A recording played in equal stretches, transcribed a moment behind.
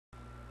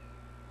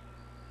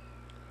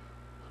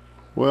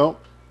Well,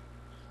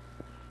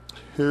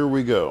 here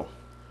we go.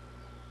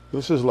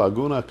 This is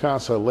Laguna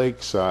Casa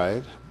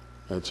Lakeside.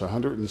 It's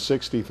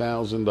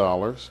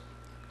 $160,000,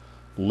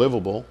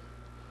 livable.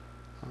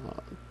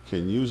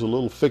 Can use a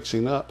little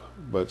fixing up,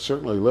 but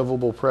certainly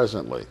livable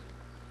presently.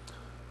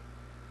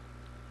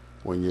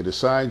 When you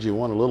decide you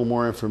want a little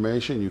more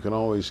information, you can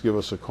always give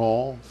us a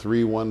call,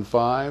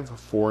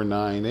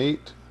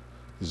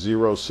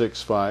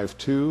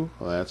 315-498-0652.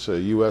 That's a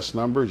U.S.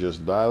 number.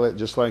 Just dial it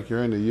just like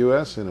you're in the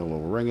U.S. and it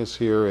will ring us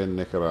here in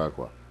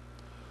Nicaragua.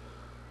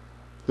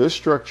 This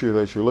structure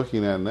that you're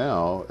looking at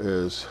now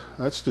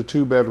that's the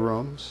 2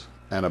 bedrooms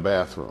and a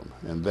bathroom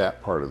in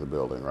that part of the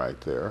building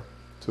right there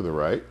to the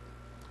right.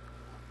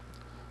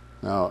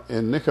 Now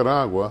in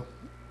Nicaragua,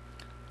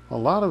 a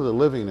lot of the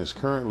living is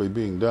currently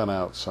being done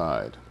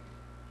outside.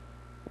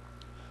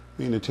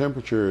 I mean, the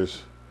temperature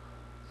is,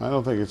 I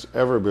don't think it's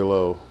ever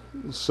below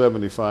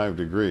 75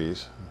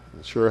 degrees.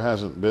 It sure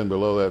hasn't been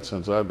below that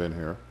since I've been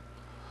here.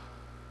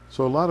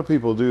 So a lot of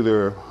people do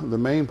the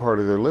main part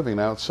of their living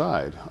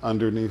outside,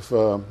 underneath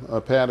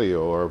a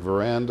patio or a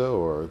veranda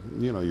or,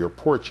 your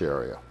porch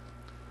area.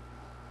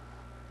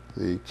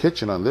 The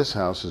kitchen on this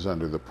house is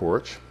under the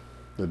porch.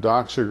 The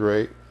docks are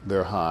great.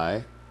 They're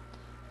high.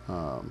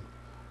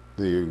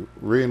 The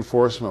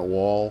reinforcement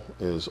wall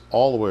is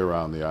all the way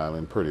around the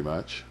island pretty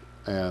much,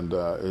 and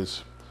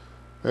it's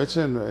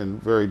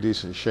in very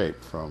decent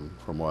shape from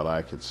what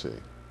I could see.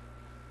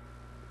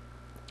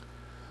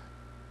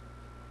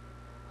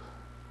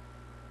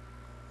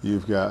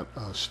 You've got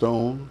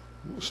stone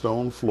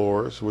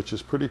floors, which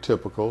is pretty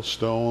typical,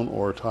 stone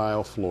or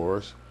tile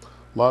floors.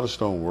 A lot of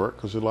stone work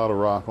because there's a lot of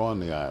rock on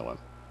the island.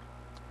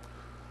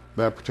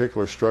 That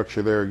particular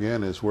structure there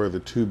again is where the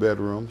 2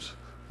 bedrooms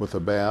with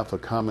a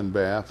common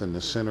bath in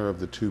the center of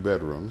the 2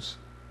 bedrooms.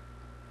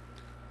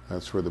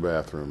 That's where the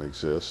bathroom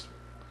exists.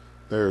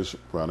 There's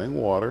running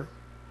water.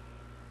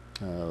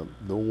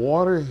 The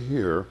water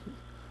here,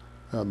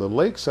 the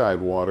lakeside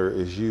water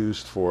is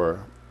used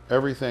for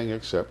everything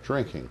except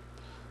drinking.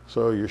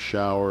 So your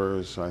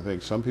showers, I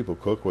think some people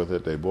cook with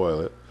it, they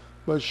boil it,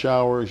 but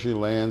showers, your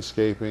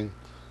landscaping,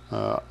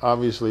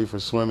 obviously for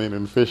swimming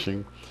and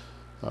fishing,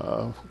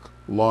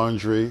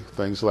 laundry,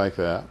 things like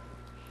that.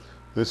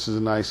 This is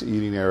a nice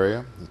eating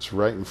area. It's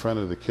right in front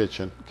of the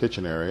kitchen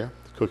area,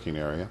 cooking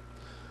area.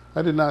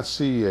 I did not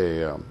see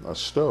a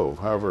stove.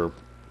 However,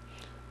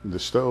 the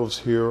stoves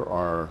here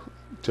are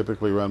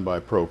typically run by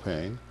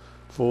propane,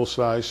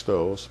 full-size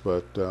stoves,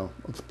 but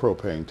with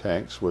propane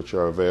tanks, which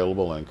are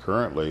available. And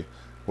currently,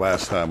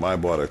 last time I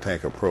bought a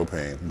tank of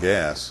propane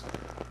gas,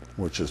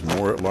 which is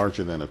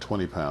larger than a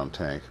 20-pound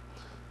tank,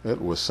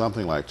 it was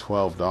something like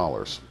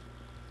 $12.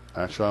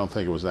 Actually, I don't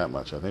think it was that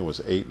much. I think it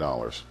was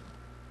 $8.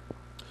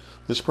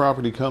 This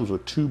property comes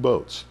with 2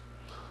 boats.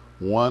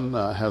 One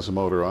has a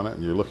motor on it,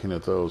 and you're looking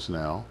at those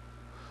now.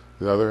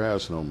 The other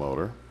has no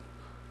motor.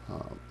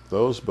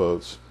 Those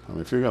boats, I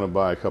mean, if you're going to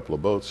buy a couple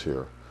of boats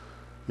here,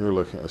 you're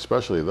looking,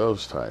 especially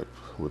those type,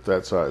 with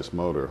that size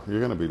motor, you're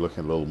going to be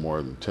looking at a little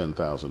more than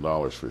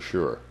 $10,000 for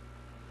sure.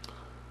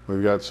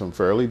 We've got some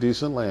fairly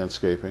decent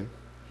landscaping.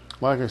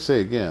 Like I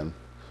say again,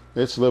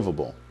 it's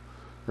livable.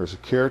 There's a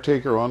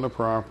caretaker on the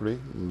property.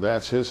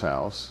 That's his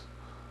house.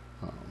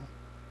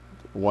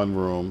 1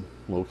 room,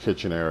 little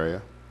kitchen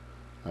area.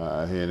 He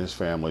and his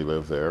family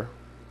live there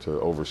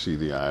to oversee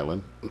the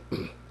island.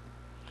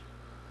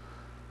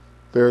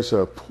 There's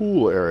a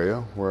pool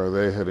area where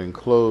they had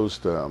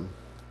enclosed,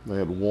 they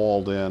had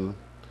walled in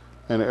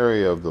an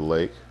area of the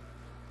lake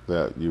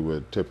that you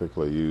would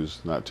typically use,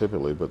 not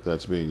typically, but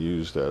that's being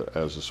used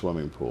as a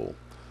swimming pool.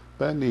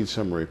 That needs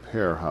some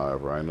repair,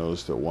 however. I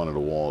noticed that one of the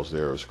walls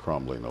there is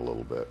crumbling a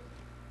little bit.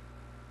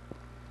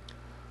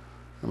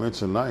 I mean,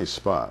 it's a nice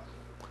spot.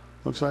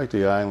 Looks like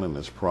the island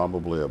is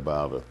probably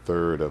about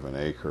 1/3 of an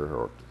acre,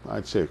 or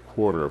I'd say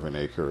 1/4 of an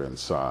acre in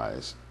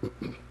size.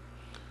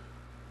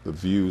 The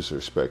views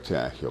are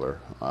spectacular.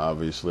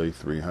 Obviously,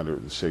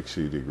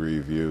 360-degree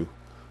view.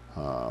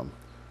 A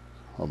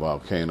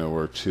volcano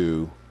or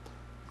 2.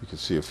 You can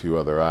see a few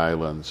other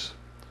islands.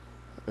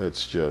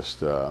 It's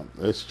just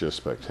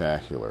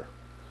spectacular.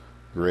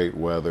 Great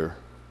weather.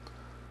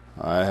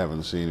 I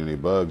haven't seen any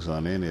bugs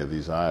on any of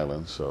these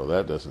islands, so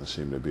that doesn't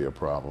seem to be a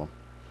problem.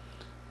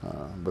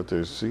 But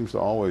there seems to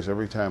always,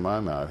 every time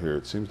I'm out here,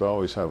 it seems to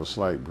always have a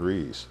slight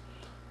breeze,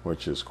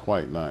 which is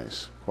quite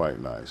nice, quite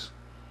nice.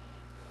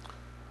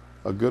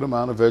 A good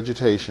amount of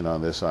vegetation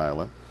on this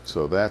island,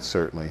 so that's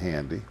certainly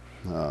handy.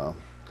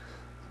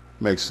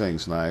 Makes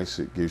things nice.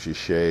 It gives you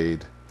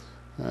shade.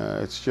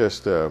 It's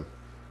just a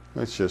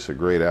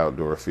great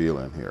outdoor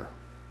feeling here.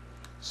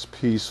 It's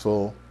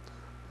peaceful.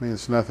 I mean,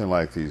 it's nothing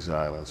like these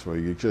islands where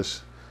you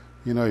just,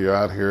 you're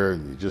out here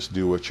and you just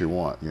do what you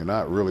want. You're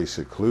not really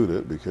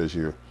secluded because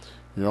you're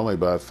only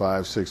about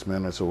 5-6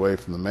 minutes away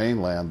from the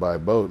mainland by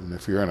boat, and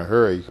if you're in a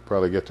hurry, you could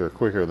probably get there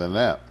quicker than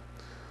that.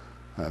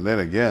 And then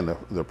again,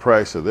 the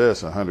price of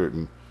this,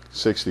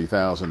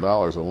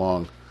 $160,000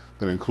 along,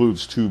 that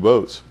includes 2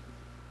 boats.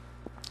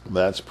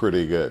 That's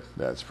pretty good.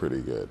 That's pretty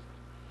good.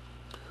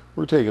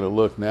 We're taking a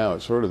look now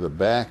at sort of the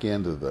back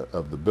end of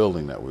the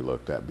building that we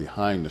looked at,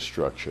 behind the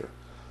structure.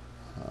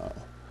 I'm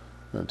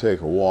going to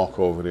take a walk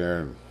over there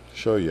and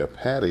show you a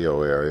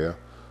patio area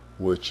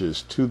which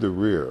is to the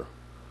rear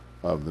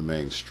of the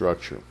main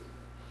structure.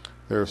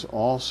 There's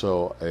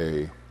also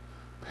a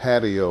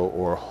patio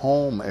or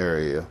home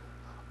area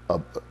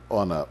up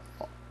on a,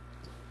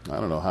 I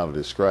don't know how to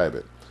describe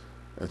it.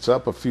 It's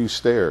up a few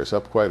stairs,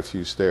 up quite a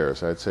few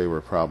stairs. I'd say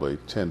we're probably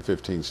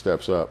 10-15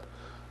 steps up,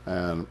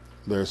 and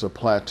there's a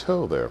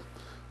plateau there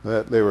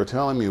that they were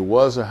telling me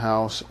was a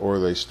house, or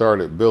they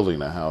started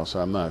building a house.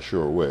 I'm not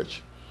sure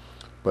which,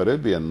 but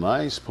it'd be a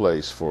nice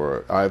place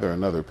for either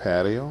another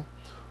patio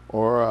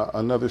or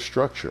another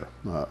structure,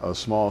 a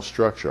small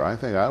structure. I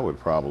think I would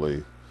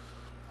probably,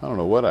 I don't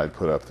know what I'd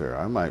put up there.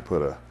 I might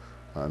put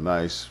a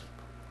nice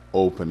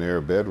open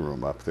air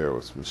bedroom up there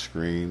with some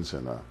screens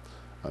and a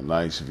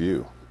nice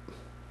view.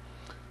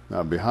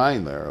 Now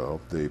behind there,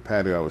 though, the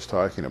patio I was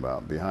talking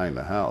about, behind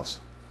the house,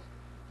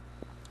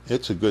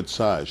 it's a good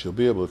size. You'll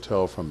be able to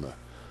tell from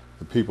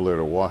the people that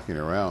are walking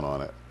around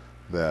on it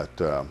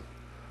that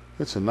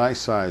it's a nice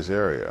size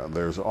area.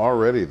 There's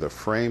already the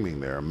framing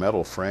there,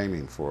 metal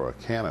framing for a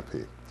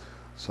canopy.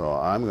 So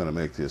I'm going to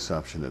make the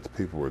assumption that the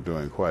people were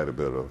doing quite a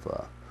bit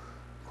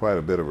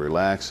of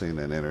relaxing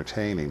and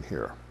entertaining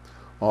here.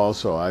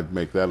 Also, I'd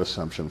make that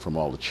assumption from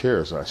all the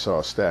chairs I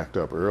saw stacked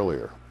up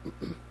earlier.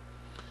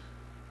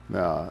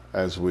 Now,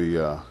 as we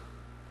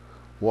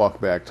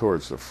walk back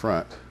towards the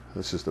front,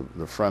 this is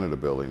the front of the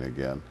building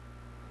again.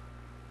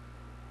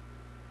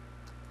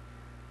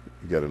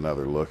 You get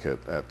another look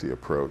at the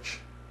approach.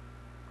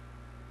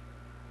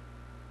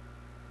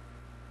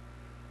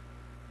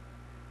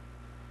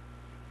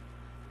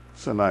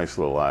 It's a nice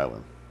little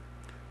island.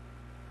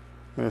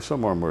 And if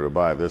someone were to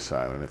buy this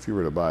island, if you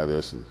were to buy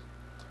this and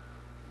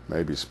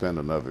maybe spend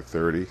another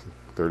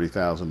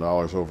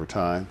 $30,000 over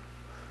time,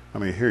 I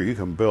mean, here you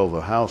can build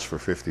a house for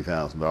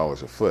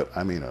 $50,000 a foot.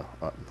 I mean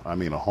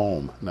a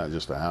home, not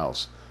just a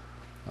house.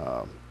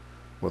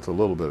 With a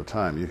little bit of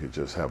time, you could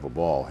just have a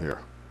ball here.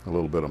 A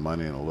little bit of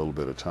money and a little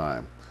bit of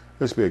time.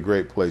 This would be a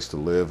great place to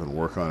live and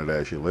work on it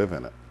as you live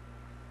in it.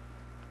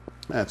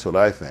 That's what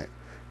I think.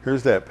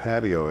 Here's that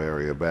patio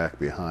area back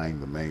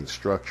behind the main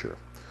structure.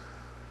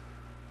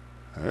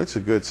 And it's a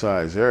good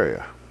size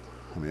area.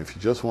 I mean, if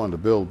you just wanted to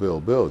build,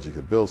 you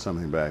could build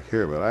something back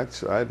here, but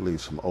I'd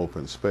leave some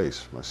open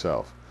space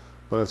myself.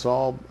 But it's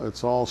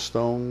all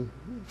stone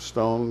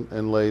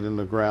inlaid in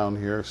the ground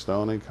here,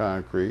 stone and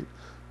concrete.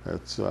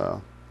 It's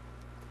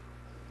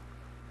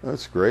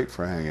great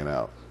for hanging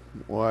out.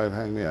 Well, I'd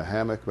hang me a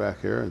hammock back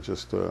here and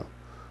just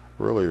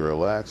really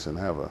relax and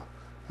have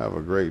a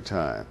great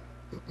time.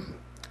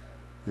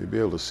 You'd be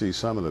able to see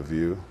some of the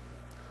view.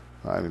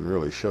 I didn't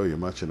really show you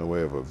much in the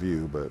way of a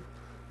view, but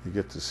you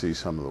get to see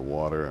some of the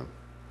water and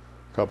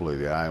a couple of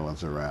the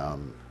islands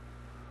around.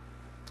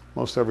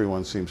 Most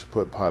everyone seems to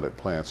put potted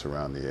plants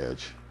around the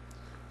edge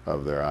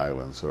of their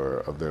islands or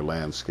of their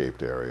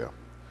landscaped area.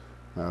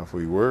 Now,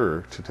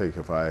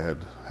 if I had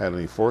had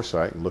any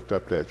foresight and looked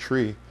up that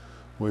tree,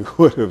 we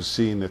would have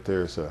seen that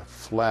there's a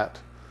flat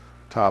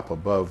top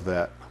above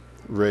that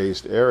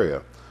raised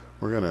area.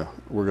 We're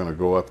gonna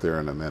go up there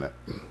in a minute.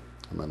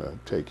 I'm gonna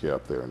take you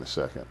up there in a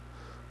second.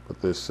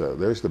 But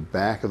there's the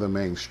back of the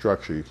main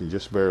structure. You can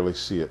just barely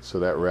see it. So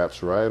that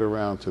wraps right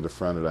around to the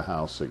front of the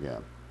house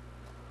again.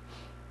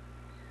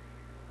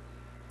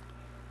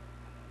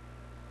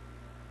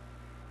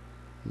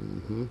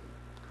 You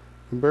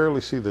can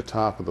barely see the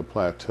top of the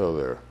plateau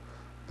there.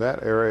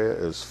 That area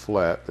is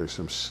flat. There's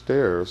some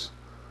stairs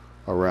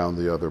around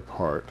the other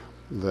part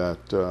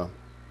that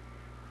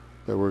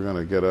we're going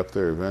to get up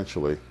there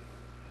eventually.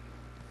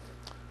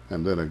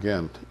 And then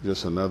again,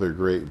 just another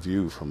great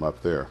view from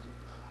up there.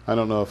 I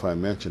don't know if I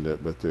mentioned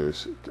it, but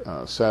there's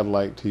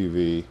satellite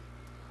TV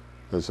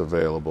is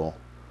available.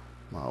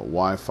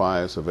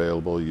 Wi-Fi is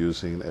available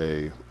using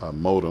a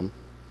modem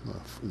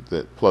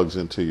that plugs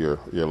into your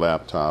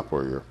laptop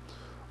or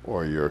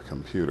your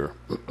computer.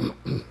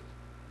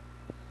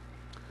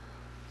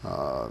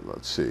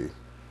 Let's see.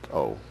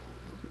 Oh,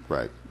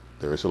 right.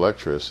 There's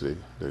electricity.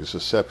 There's a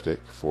septic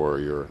for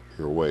your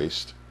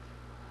waste,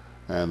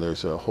 and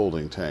there's a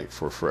holding tank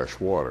for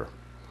fresh water.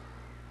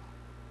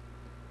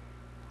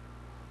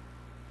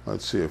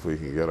 Let's see if we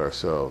can get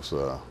ourselves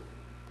up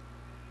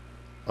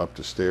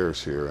the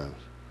stairs here and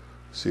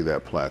see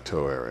that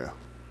plateau area.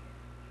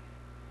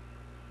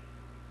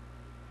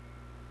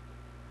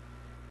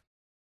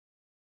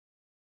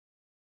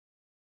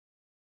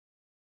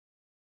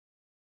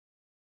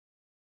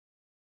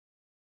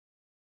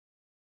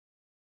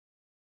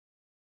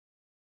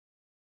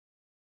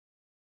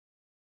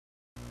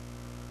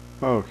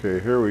 Okay,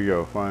 here we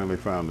go. Finally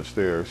found the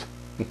stairs.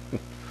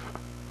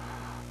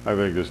 I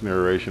think this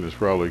narration is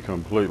probably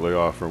completely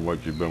off from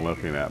what you've been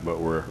looking at, but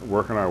we're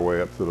working our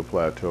way up to the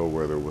plateau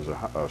where there was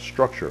a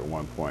structure at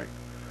one point.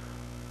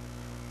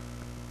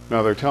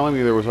 Now they're telling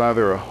me there was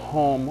either a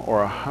home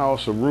or a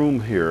house, a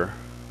room here,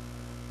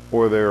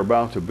 or they're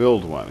about to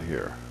build one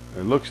here.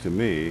 It looks to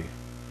me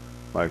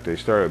like they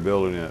started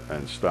building it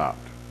and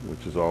stopped,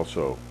 which is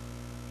also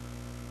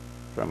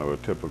kind of a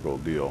typical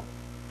deal.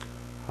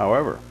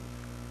 However,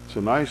 it's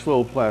a nice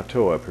little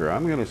plateau up here.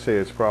 I'm going to say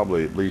it's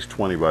probably at least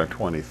 20 by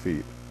 20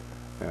 feet.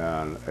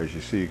 And as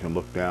you see, you can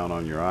look down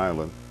on your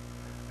island,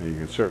 and you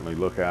can certainly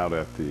look out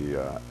at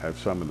the at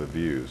some of the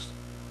views.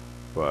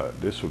 But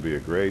this would be a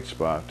great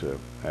spot to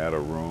add a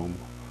room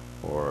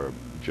or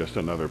just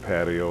another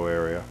patio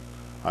area.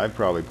 I'd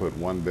probably put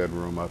one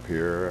bedroom up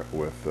here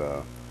with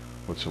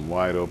some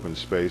wide open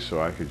space so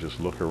I could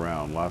just look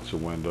around, lots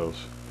of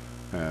windows,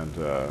 and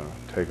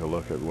take a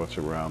look at what's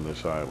around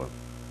this island.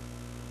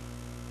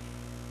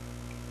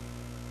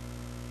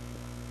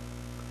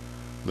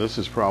 This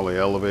is probably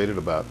elevated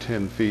about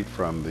 10 feet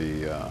from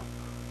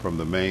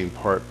the main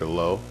part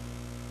below.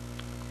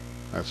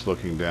 That's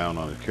looking down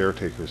on the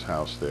caretaker's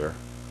house there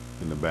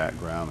in the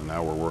background, and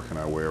now we're working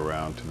our way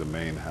around to the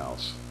main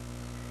house.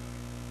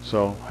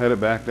 So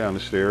headed back down the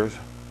stairs,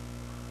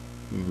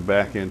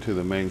 back into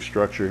the main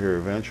structure here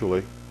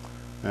eventually,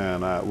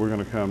 and we're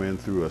going to come in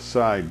through a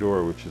side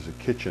door, which is a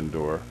kitchen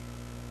door.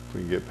 If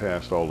we can get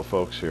past all the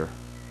folks here.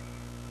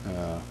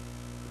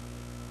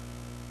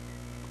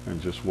 And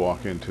just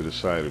walk into the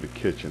side of the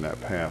kitchen. That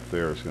path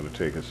there is going to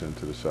take us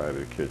into the side of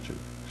the kitchen.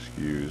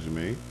 Excuse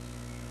me.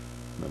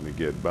 Let me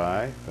get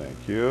by.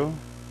 Thank you.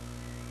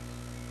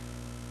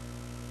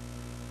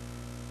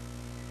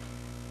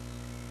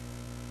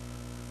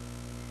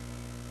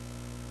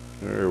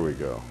 There we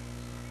go.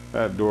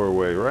 That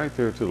doorway right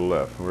there to the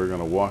left. We're going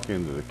to walk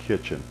into the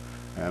kitchen.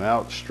 And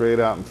out, straight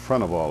out in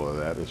front of all of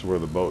that is where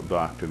the boat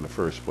docked in the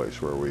first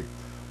place, where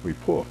we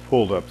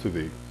pulled up to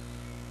the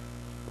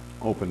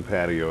open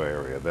patio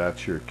area.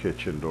 That's your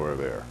kitchen door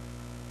there.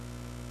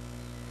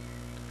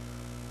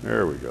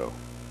 There we go.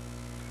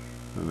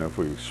 And if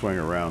we swing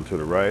around to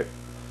the right,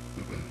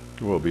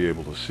 we'll be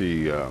able to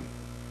see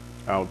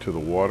out to the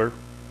water.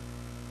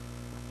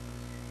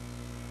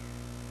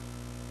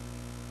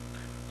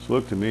 So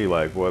look to me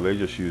like, well, they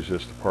just use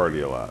this to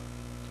party a lot.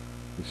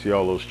 You see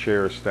all those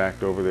chairs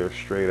stacked over there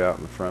straight out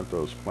in front,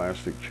 those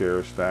plastic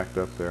chairs stacked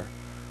up there?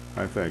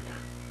 I think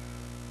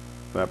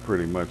that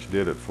pretty much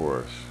did it for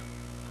us.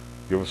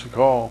 Give us a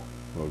call.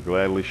 We'll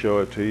gladly show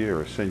it to you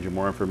or send you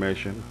more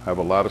information. I have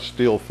a lot of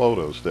still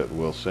photos that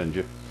we'll send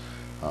you.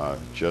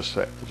 Just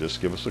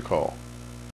give us a call.